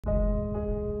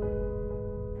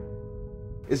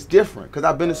it's different, because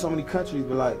I've been to so many countries,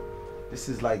 but like, this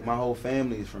is like, my whole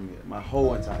family is from here, my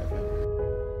whole entire family.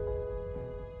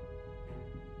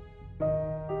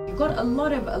 You've got a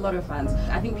lot of fans.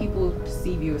 I think people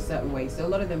perceive you a certain way, so a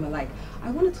lot of them are like,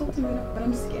 I want to talk to him, but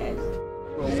I'm scared.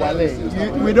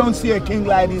 Wale, we don't see a king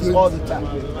like this all the time.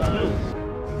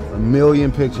 A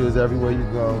million pictures everywhere you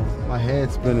go. My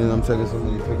head's spinning, I'm taking so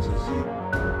many pictures.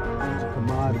 Such a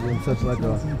commodity and such like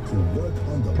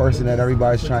a person that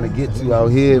everybody's trying to get to out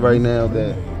here right now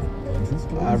that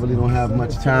I really don't have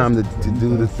much time to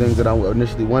do the things that I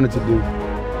initially wanted to do.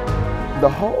 The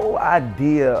whole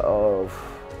idea of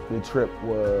the trip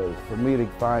was for me to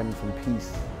find some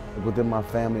peace within my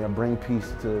family, or bring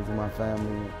peace to my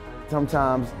family.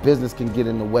 Sometimes business can get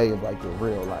in the way of like your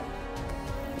real life.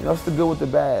 You know, it's the good with the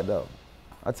bad though.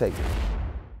 I take it.